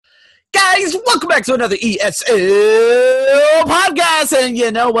guys? Welcome back to another ESL podcast. And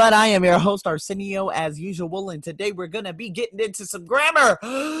you know what? I am your host, Arsenio, as usual. And today we're going to be getting into some grammar.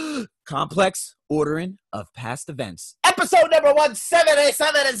 Complex ordering of past events. Episode number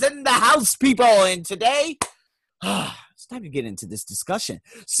 177 is in the house, people. And today, it's time to get into this discussion.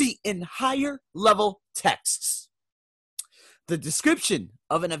 See, in higher level texts, the description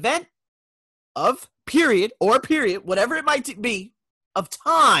of an event of period, whatever it might be, of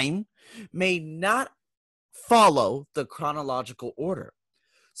time may not follow the chronological order.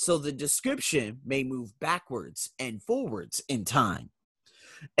 So the description may move backwards and forwards in time.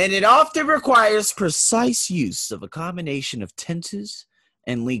 And it often requires precise use of a combination of tenses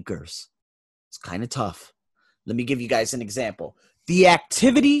and linkers. It's kind of tough. Let me give you guys an example. The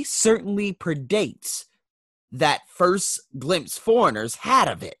activity certainly predates that first glimpse foreigners had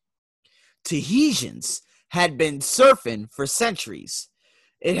of it. Tahitians had been surfing for centuries.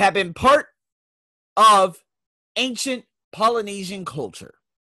 It had been part of ancient Polynesian culture.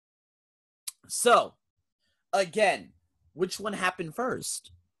 So, again, which one happened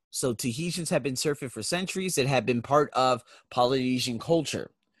first? So, Tahitians had been surfing for centuries. It had been part of Polynesian culture.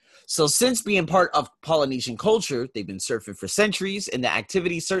 So, since being part of Polynesian culture, they've been surfing for centuries, and the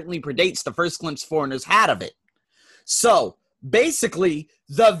activity certainly predates the first glimpse foreigners had of it. So, basically,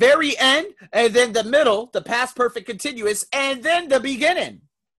 the very end, and then the middle, the past perfect continuous, and then the beginning.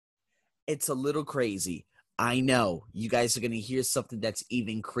 It's a little crazy. I know. You guys are going to hear something that's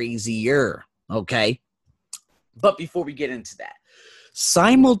even crazier, okay? But before we get into that,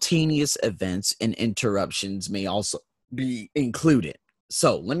 simultaneous events and interruptions may also be included.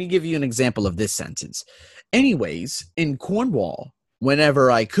 So, let me give you an example of this sentence. Anyways, in Cornwall,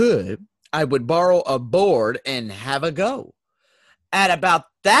 whenever I could, I would borrow a board and have a go. At about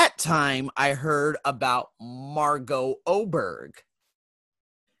that time, I heard about Margot Oberg.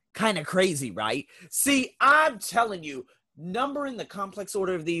 Kind of crazy, right? See, I'm telling you, numbering the complex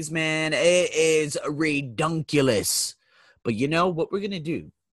order of these, man, it is redunculous. But you know what we're going to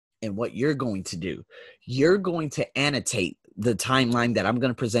do and what you're going to do? You're going to annotate the timeline that I'm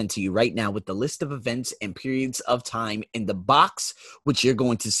going to present to you right now with the list of events and periods of time in the box, which you're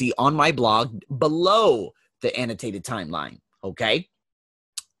going to see on my blog below the annotated timeline. Okay.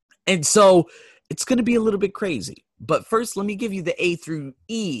 And so it's going to be a little bit crazy, but first let me give you the A through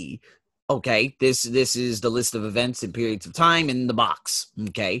E. Okay. This is the list of events and periods of time in the box.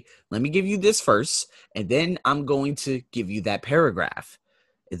 Okay. Let me give you this first, and then I'm going to give you that paragraph.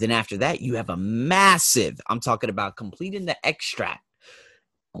 And then after that, you have a massive, I'm talking about completing the extract.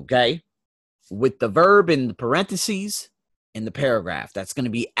 Okay. With the verb in the parentheses in the paragraph. That's going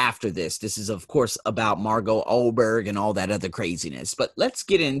to be after this. This is, of course, about Margot Oberg and all that other craziness. But let's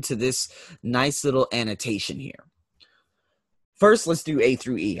get into this nice little annotation here. First, let's do A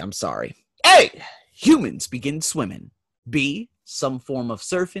through E. I'm sorry. A, humans begin swimming. B, some form of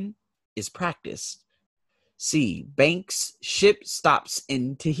surfing is practiced. C, Banks' ship stops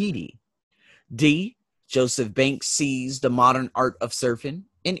in Tahiti. D, Joseph Banks sees the modern art of surfing.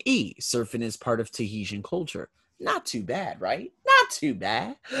 And E, surfing is part of Tahitian culture. Not too bad, right? Not too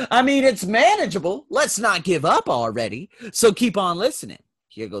bad. I mean, it's manageable. Let's not give up already. So keep on listening.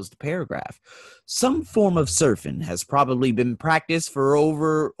 Here goes the paragraph. Some form of surfing has probably been practiced for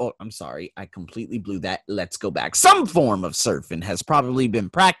I completely blew that. Let's go back. Some form of surfing has probably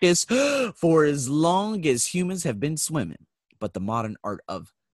been practiced for as long as humans have been swimming. But the modern art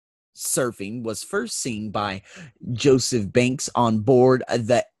of surfing was first seen by Joseph Banks on board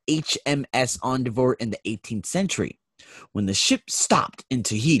the HMS Endeavour in the 18th century, when the ship stopped in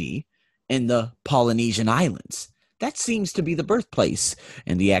Tahiti in the Polynesian islands. That seems to be the birthplace,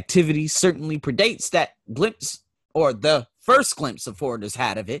 and the activity certainly predates that glimpse, or the first glimpse of foreigners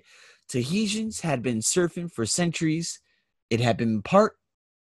had of it. Tahitians had been surfing for centuries. It had been part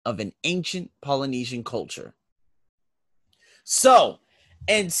of an ancient Polynesian culture. So,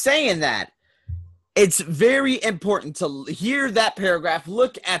 in saying that, it's very important to hear that paragraph,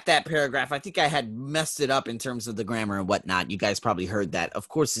 look at that paragraph. I think I had messed it up in terms of the grammar and whatnot. You guys probably heard that. Of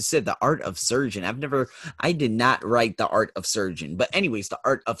course, it said the art of surgeon. I did not write the art of surgeon. But anyways, the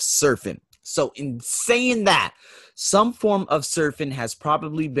art of surfing. So in saying that, some form of surfing has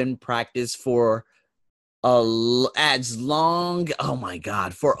probably been practiced for see,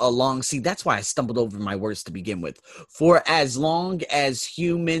 that's why I stumbled over my words to begin with. For as long as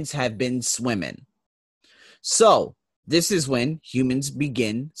humans have been swimming. So this is when humans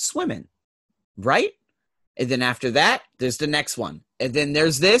begin swimming, right? And then after that, there's the next one. and then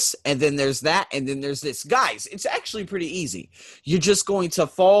there's this, and then there's that, and then there's this. Guys, it's actually pretty easy. You're just going to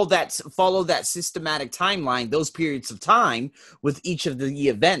follow that systematic timeline, those periods of time with each of the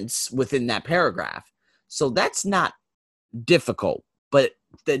events within that paragraph. So that's not difficult. But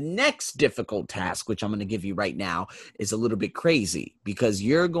the next difficult task, which I'm going to give you right now, is a little bit crazy because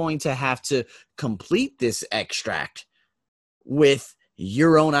you're going to have to complete this extract with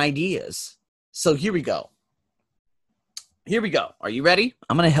your own ideas. So here we go. Are you ready?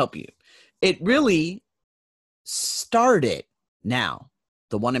 I'm going to help you. It really started. Now,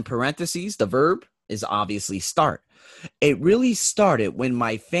 the one in parentheses, the verb, is obviously start. It really started when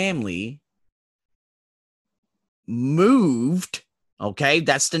my family moved. Okay,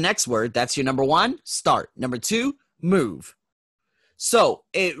 that's the next word. That's your number one, start. Number two, move. So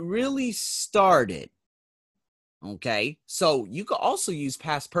it really started. Okay, so you could also use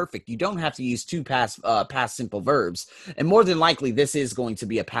past perfect. You don't have to use two past simple verbs. And more than likely, this is going to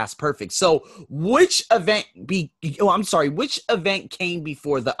be a past perfect. So which event came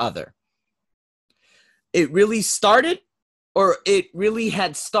before the other? It really started, or it really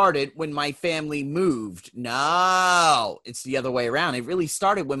had started when my family moved? No, it's the other way around. It really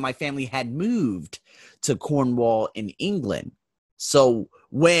started when my family had moved to Cornwall in England. So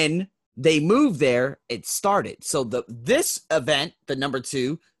when they moved there, it started. So this event, the number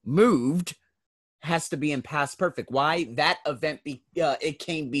two, moved, has to be in past perfect. Why? That event, it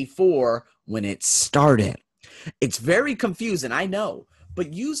came before when it started. It's very confusing, I know,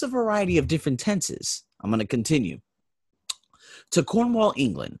 but use a variety of different tenses. I'm going to continue. To Cornwall,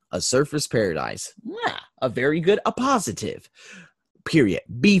 England, a surfer's paradise. Yeah, a very good, a positive. Period.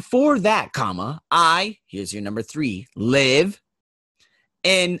 Before that, comma, here's your number three, live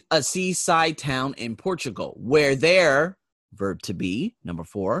in a seaside town in Portugal, where there, verb to be, number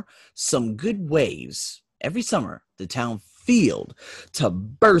four, some good waves. Every summer, the town filled to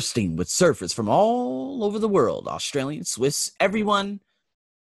bursting with surfers from all over the world, Australian, Swiss, everyone.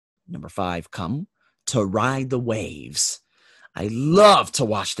 Number five, come to ride the waves. I love to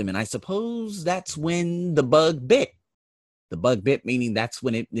watch them, and I suppose that's when the bug bit. The bug bit meaning that's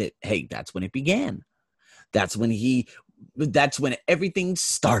when that's when it began. That's when everything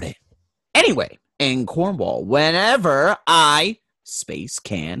started. Anyway, in Cornwall, whenever I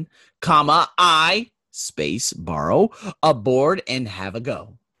can, comma, borrow a board and have a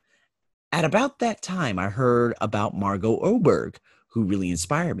go. At about that time, I heard about Margot Oberg, who really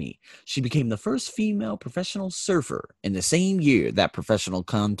inspired me. She became the first female professional surfer in the same year that professional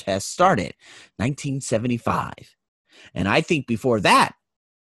contest started, 1975. And I think before that,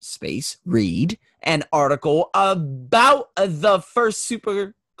 read an article about the first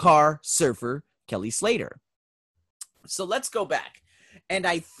supercar surfer, Kelly Slater. So let's go back. And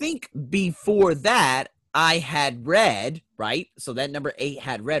I think before that, I had read, right? So that number 8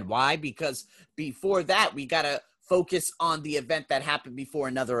 had read. Why? Because before that, we got to focus on the event that happened before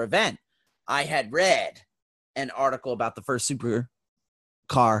another event. I had read an article about the first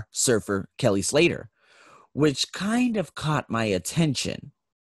supercar surfer, Kelly Slater, which kind of caught my attention.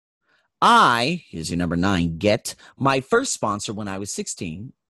 Here's your number 9, get my first sponsor when I was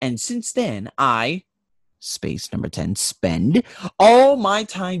 16. And since then, number 10, spend all my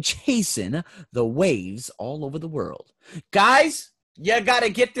time chasing the waves all over the world. Guys, you got to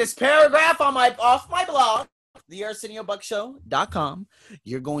get this paragraph off my blog, theArsenioBuckShow.com.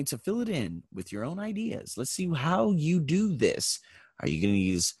 You're going to fill it in with your own ideas. Let's see how you do this. Are you going to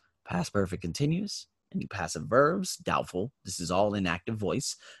use past perfect continuous? Any passive verbs? Doubtful. This is all in active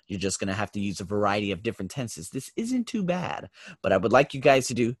voice. You're just going to have to use a variety of different tenses. This isn't too bad, but I would like you guys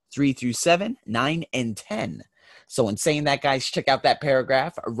to do 3 through 7, 9, and 10. So in saying that, guys, check out that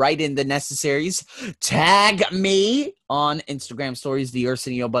paragraph, write in the necessaries, tag me on Instagram stories, the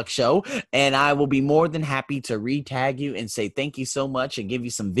Arsenio Buck Show, and I will be more than happy to re-tag you and say thank you so much and give you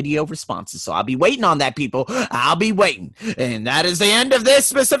some video responses. So I'll be waiting on that, people. I'll be waiting. And that is the end of this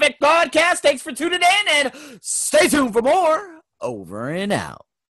specific podcast. Thanks for tuning in, and stay tuned for more. Over and out.